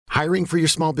Hiring for your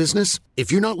small business?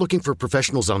 If you're not looking for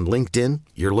professionals on LinkedIn,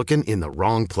 you're looking in the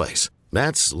wrong place.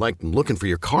 That's like looking for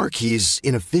your car keys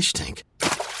in a fish tank.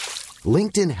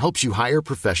 LinkedIn helps you hire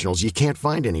professionals you can't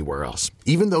find anywhere else,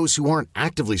 even those who aren't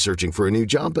actively searching for a new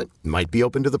job but might be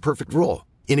open to the perfect role.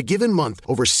 In a given month,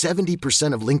 over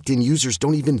 70% of LinkedIn users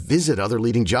don't even visit other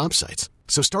leading job sites.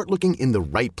 So start looking in the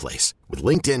right place. With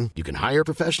LinkedIn, you can hire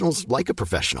professionals like a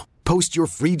professional. Post your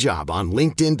free job on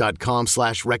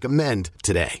linkedin.com/recommend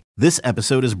today. This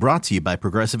episode is brought to you by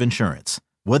Progressive Insurance.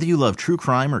 Whether you love true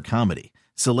crime or comedy,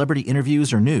 celebrity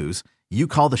interviews or news, you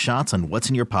call the shots on what's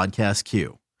in your podcast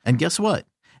queue. And guess what?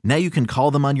 Now you can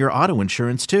call them on your auto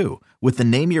insurance too with the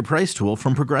Name Your Price tool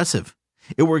from Progressive.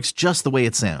 It works just the way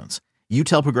it sounds. You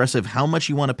tell Progressive how much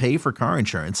you want to pay for car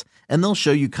insurance, and they'll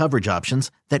show you coverage options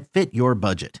that fit your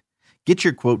budget. Get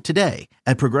your quote today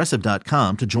at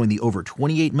Progressive.com to join the over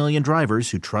 28 million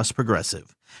drivers who trust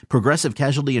Progressive. Progressive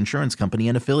Casualty Insurance Company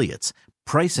and Affiliates.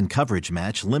 Price and coverage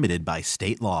match limited by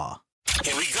state law.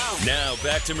 Here we go. Now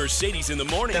back to Mercedes in the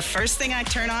morning. The first thing I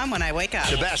turn on when I wake up.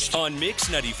 The best on Mix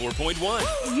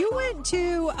 94.1. You went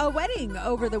to a wedding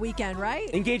over the weekend,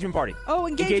 right? Engagement party. Oh,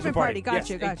 engagement party.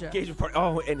 Gotcha, yes, gotcha. Engagement party.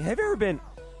 Oh, and have you ever been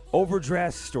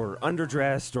overdressed or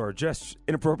underdressed or just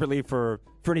inappropriately for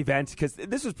an event? Because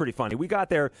this was pretty funny. We got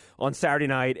there on Saturday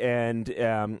night, and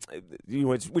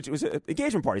which was an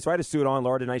engagement party. So I had a suit on,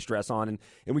 Laura had a nice dress on, and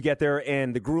we get there,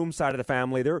 and the groom side of the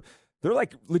family, they're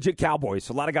like legit cowboys.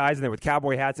 So a lot of guys in there with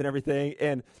cowboy hats and everything.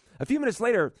 And a few minutes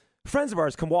later, friends of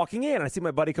ours come walking in. I see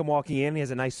my buddy come walking in. He has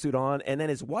a nice suit on. And then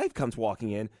his wife comes walking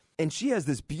in, and she has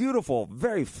this beautiful,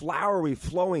 very flowery,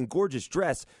 flowing, gorgeous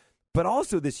dress, but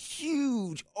also this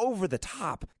huge,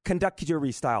 over-the-top Kentucky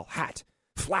Derby style hat.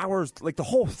 Flowers, like the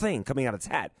whole thing coming out of its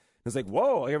hat. It's like,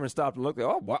 whoa, I haven't stopped and looked.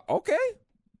 Oh, what? Okay.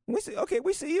 We see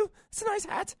you. It's a nice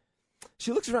hat.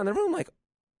 She looks around the room like,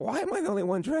 why am I the only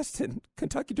one dressed in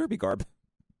Kentucky Derby garb?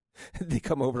 They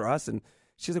come over to us, and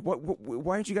she's like,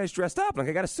 why aren't you guys dressed up? I'm like,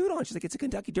 I got a suit on. She's like, it's a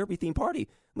Kentucky Derby themed party.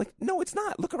 I'm like, no, it's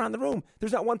not. Look around the room.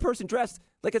 There's not one person dressed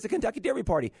like it's a Kentucky Derby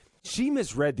party. She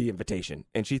misread the invitation,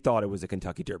 and she thought it was a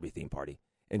Kentucky Derby themed party.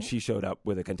 And she showed up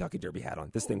with a Kentucky Derby hat on.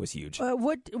 This thing was huge.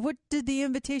 What did the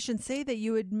invitation say that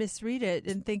you would misread it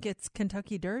and think it's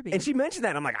Kentucky Derby? And she mentioned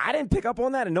that. I'm like, I didn't pick up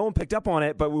on that, and no one picked up on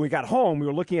it. But when we got home, we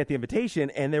were looking at the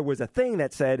invitation, and there was a thing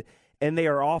that said, and they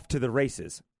are off to the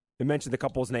races. It mentioned the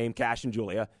couple's name, Cash and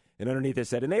Julia, and underneath it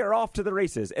said, and they are off to the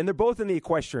races. And they're both in the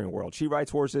equestrian world. She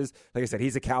rides horses. Like I said,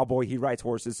 he's a cowboy. He rides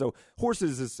horses. So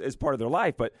horses is part of their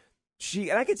life, but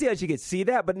and I can see how she could see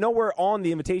that, but nowhere on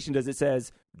the invitation does it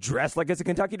says, dress like it's a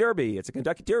Kentucky Derby. It's a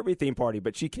Kentucky Derby theme party,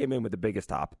 but she came in with the biggest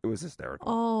top. It was hysterical.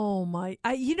 Oh, my.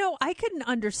 I couldn't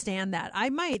understand that. I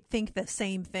might think the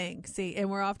same thing. See, and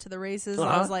we're off to the races. Uh-huh.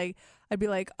 I was like, I'd be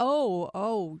like,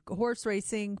 oh, horse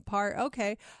racing part.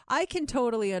 Okay. I can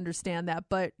totally understand that,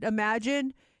 but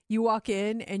imagine you walk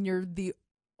in and you're the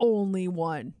only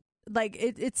one. Like,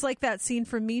 it's like that scene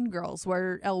from Mean Girls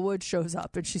where Elle Woods shows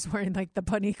up and she's wearing, like, the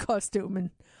bunny costume.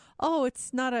 And, oh,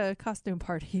 it's not a costume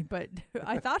party, but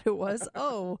I thought it was.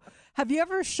 Oh, have you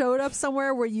ever showed up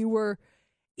somewhere where you were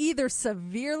either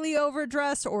severely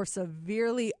overdressed or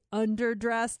severely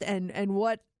underdressed? And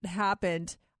what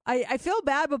happened? I feel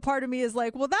bad, but part of me is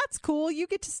like, well, that's cool. You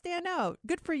get to stand out.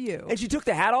 Good for you. And she took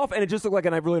the hat off, and it just looked like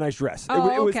a really nice dress. Oh,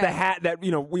 it was the hat that,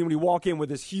 when you walk in with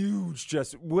this huge,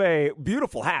 just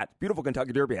beautiful hat, beautiful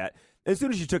Kentucky Derby hat. As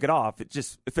soon as she took it off, it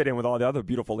just fit in with all the other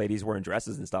beautiful ladies wearing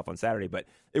dresses and stuff on Saturday. But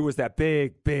it was that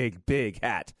big, big, big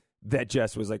hat that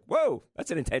just was like, whoa,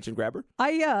 that's an attention grabber.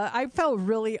 I felt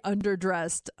really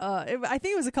underdressed. I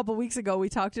think it was a couple weeks ago we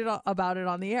talked about it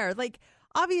on the air. Like,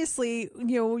 obviously,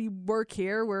 we work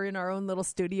here. We're in our own little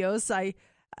studios.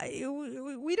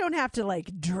 We don't have to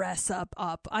like dress up.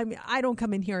 I mean, I don't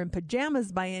come in here in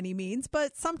pajamas by any means,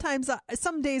 but sometimes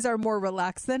some days are more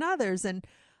relaxed than others. And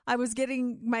I was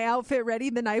getting my outfit ready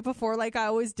the night before, like I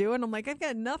always do. And I'm like, I've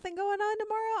got nothing going on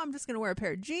tomorrow. I'm just going to wear a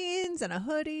pair of jeans and a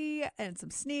hoodie and some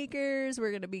sneakers.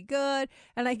 We're going to be good.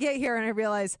 And I get here and I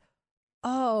realize,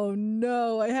 oh,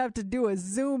 no, I have to do a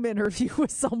Zoom interview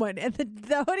with someone. And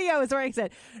the hoodie I was wearing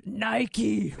said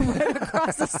Nike right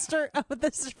across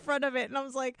the front of it. And I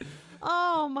was like,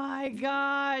 oh, my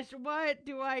gosh, what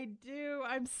do I do?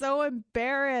 I'm so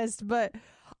embarrassed. But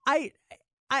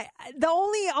the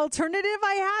only alternative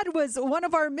I had was one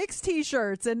of our mixed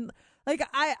T-shirts. And like,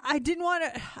 I didn't want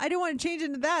to change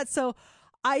into that. So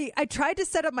I tried to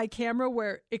set up my camera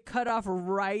where it cut off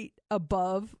right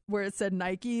above where it said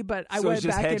Nike, but I went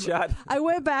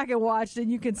back and watched,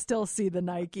 and you can still see the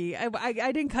Nike.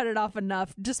 I didn't cut it off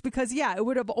enough just because, it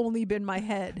would have only been my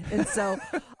head. And so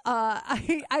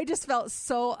I just felt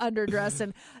so underdressed.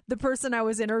 And the person I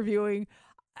was interviewing,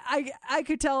 I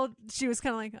could tell she was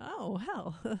kind of like, oh,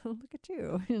 hell, look at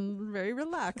you. And very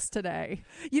relaxed today.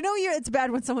 It's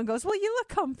bad when someone goes, well, you look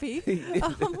comfy.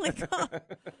 I'm like, oh,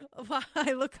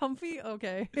 I look comfy?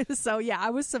 Okay. So,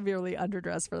 I was severely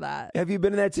underdressed for that. Have you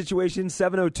been in that situation?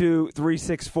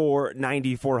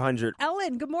 702-364-9400.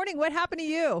 Ellen, good morning. What happened to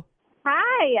you?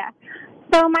 Hi.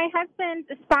 So my husband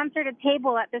sponsored a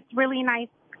table at this really nice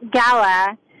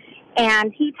gala.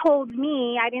 And he told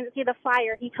me, I didn't see the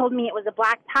flyer, he told me it was a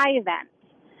black tie event.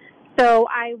 So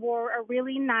I wore a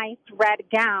really nice red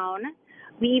gown.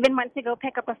 We even went to go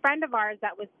pick up a friend of ours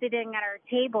that was sitting at our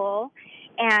table,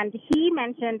 and he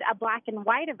mentioned a black and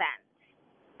white event.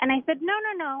 And I said,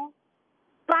 no,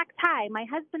 black tie. My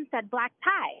husband said black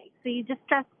tie. So you just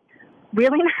dress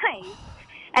really nice.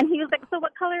 And he was like, so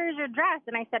what color is your dress?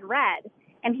 And I said red.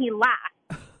 And he laughed.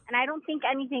 And I don't think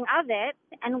anything of it.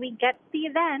 And we get to the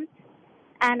event,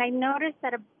 and I noticed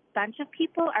that a bunch of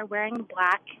people are wearing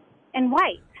black and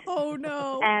white. Oh,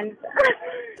 no. And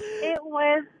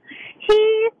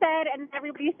he said, and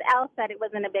everybody else said it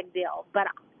wasn't a big deal. But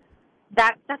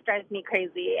that stuff drives me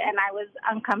crazy, and I was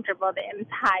uncomfortable the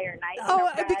entire night.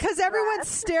 Oh, because everyone's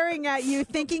staring at you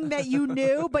thinking that you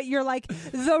knew, but you're like,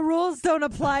 the rules don't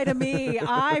apply to me.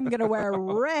 I'm going to wear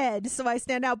red so I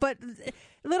stand out. But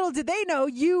little did they know,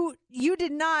 you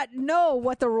did not know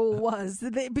what the rule was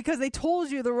because they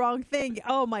told you the wrong thing.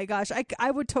 Oh, my gosh. I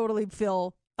would totally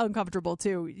feel uncomfortable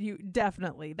too. You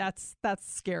definitely. That's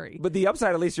scary. But the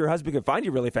upside, at least your husband can find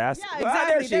you really fast. Yeah,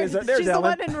 exactly. There she is. There's she's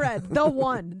Ellen. The one in red. The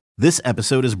one. This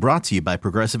episode is brought to you by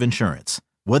Progressive Insurance.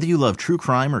 Whether you love true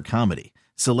crime or comedy,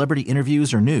 celebrity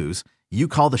interviews or news, you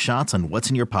call the shots on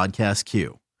what's in your podcast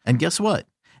queue. And guess what?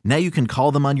 Now you can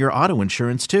call them on your auto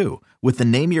insurance too with the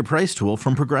Name Your Price tool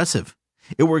from Progressive.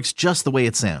 It works just the way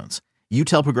it sounds. You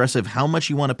tell Progressive how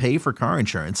much you want to pay for car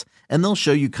insurance, and they'll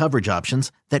show you coverage options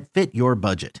that fit your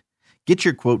budget. Get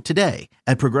your quote today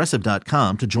at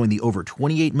Progressive.com to join the over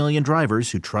 28 million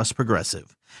drivers who trust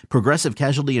Progressive. Progressive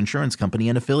Casualty Insurance Company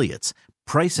and Affiliates.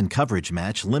 Price and coverage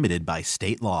match limited by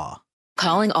state law.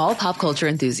 Calling all pop culture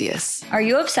enthusiasts. Are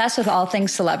you obsessed with all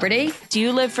things celebrity? Do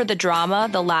you live for the drama,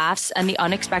 the laughs, and the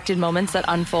unexpected moments that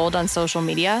unfold on social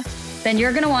media? Then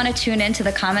you're going to want to tune in to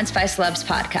the Comments by Celebs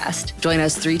podcast. Join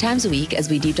us 3 times a week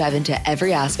as we deep dive into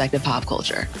every aspect of pop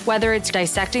culture. Whether it's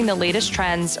dissecting the latest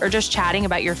trends or just chatting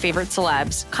about your favorite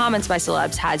celebs, Comments by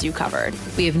Celebs has you covered.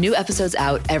 We have new episodes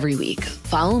out every week.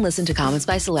 Follow and listen to Comments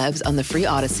by Celebs on the free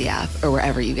Odyssey app or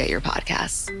wherever you get your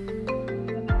podcasts.